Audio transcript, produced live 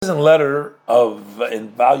Letter in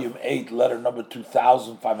volume 8, letter number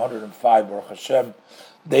 2505, Baruch Hashem,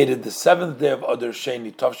 dated the 7th day of Adar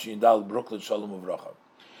Sheni, Tavshin Yudal, Brooklyn, Shalom Uvracha.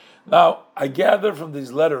 Now, I gather from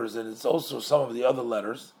these letters, and it's also some of the other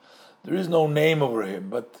letters, there is no name over him,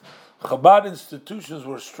 but Chabad institutions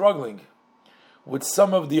were struggling with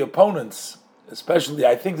some of the opponents, especially,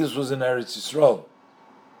 I think this was in Eretz Yisrael.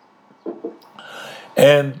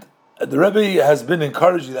 And the Rebbe has been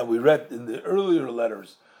encouraging that we read in the earlier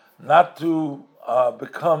letters not to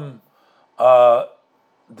become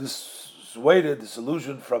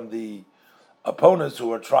disillusioned from the opponents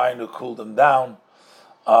who are trying to cool them down.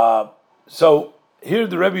 So here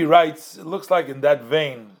the Rebbe writes, it looks like in that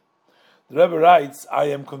vein, the Rebbe writes, I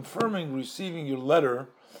am confirming receiving your letter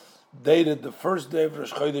dated the first day of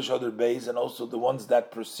Rosh Chodesh Adar Beis and also the ones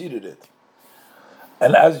that preceded it.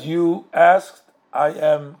 And as you asked, I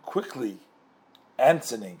am quickly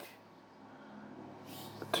answering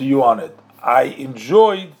to you on it. I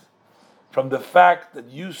enjoyed from the fact that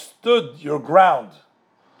you stood your ground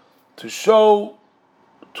to show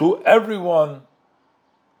to everyone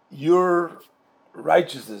your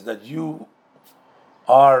righteousness, that you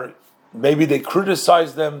are, maybe they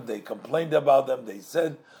criticized them, they complained about them, they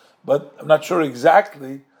said, but I'm not sure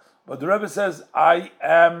exactly, but the Rebbe says, I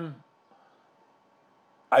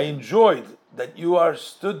enjoyed that you are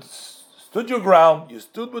stood your ground, you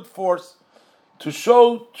stood with force to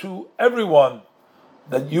show to everyone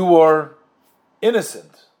that you were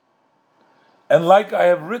innocent. And like I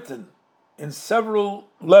have written in several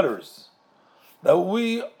letters, that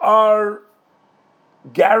we are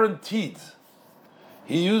guaranteed.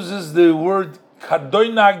 He uses the word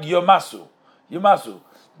kadoinag yomasu.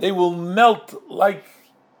 They will melt like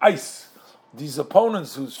ice. These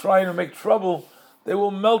opponents who's trying to make trouble, they will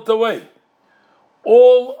melt away.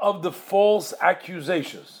 All of the false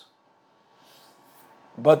accusations.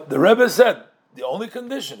 But the Rebbe said the only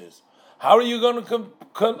condition is, how are you going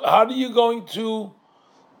to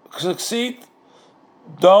succeed?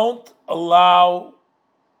 Don't allow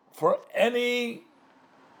for any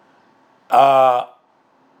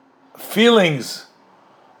feelings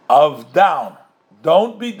of down.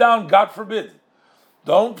 Don't be down, God forbid.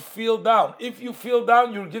 Don't feel down. If you feel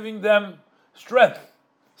down, you're giving them strength.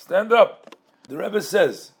 Stand up. The Rebbe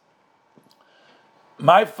says,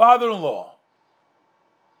 my father-in-law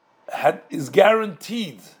is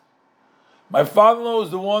guaranteed. My father-in-law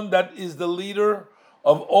is the one that is the leader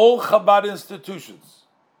of all Chabad institutions.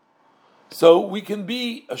 So we can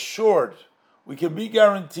be assured, we can be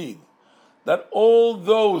guaranteed that all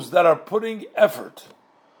those that are putting effort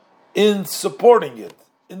in supporting it,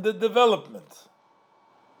 in the development,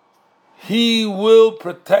 he will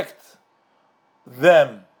protect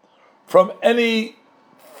them from any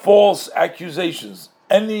false accusations,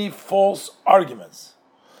 any false arguments.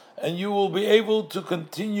 And you will be able to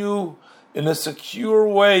continue in a secure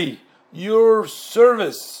way your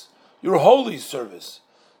service, your holy service,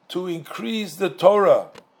 to increase the Torah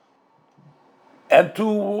and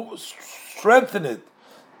to strengthen it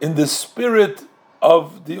in the spirit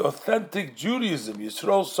of the authentic Judaism,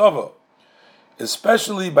 Yisrael Sava,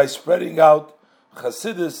 especially by spreading out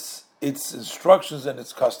Chassidus, its instructions and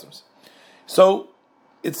its customs. So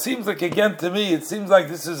it seems like, again to me, it seems like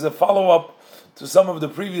this is a follow-up to some of the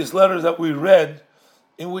previous letters that we read,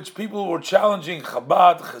 in which people were challenging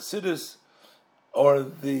Chabad, Chassidus, or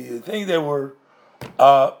the thing they were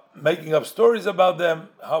making up stories about them,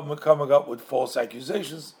 coming up with false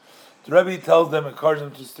accusations. The Rebbe tells them, encourages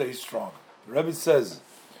them to stay strong. The Rebbe says,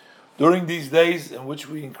 during these days in which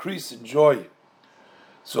we increase in joy,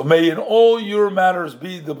 so may in all your matters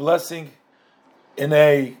be the blessing in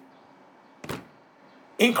a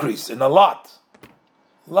increase, in a lot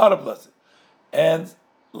of blessing, and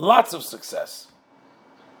lots of success.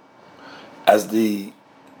 As the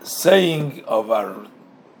saying of our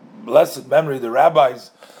blessed memory, the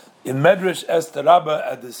rabbis, in Medrash Esther Rabbah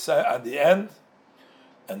at the end,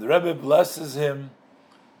 and the Rebbe blesses him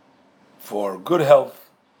for good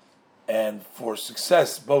health and for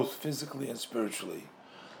success, both physically and spiritually.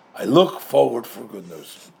 I look forward for good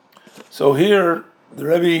news. So here, the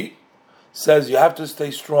Rebbe says you have to stay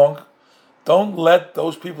strong. Don't let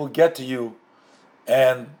those people get to you,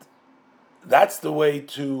 and that's the way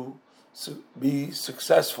to be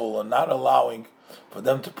successful and not allowing for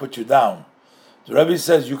them to put you down. The Rebbe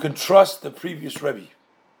says you can trust the previous Rebbe,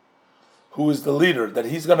 who is the leader, that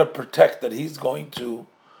he's going to protect, that he's going to,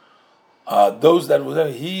 those that were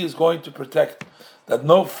there, he is going to protect, that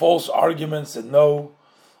no false arguments and no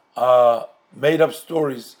made-up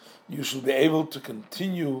stories. You should be able to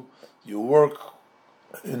continue your work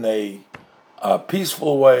in a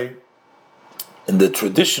peaceful way in the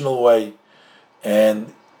traditional way,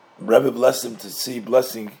 and Rebbe blessed him to see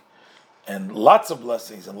blessing and lots of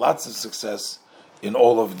blessings and lots of success in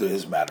all of his matters.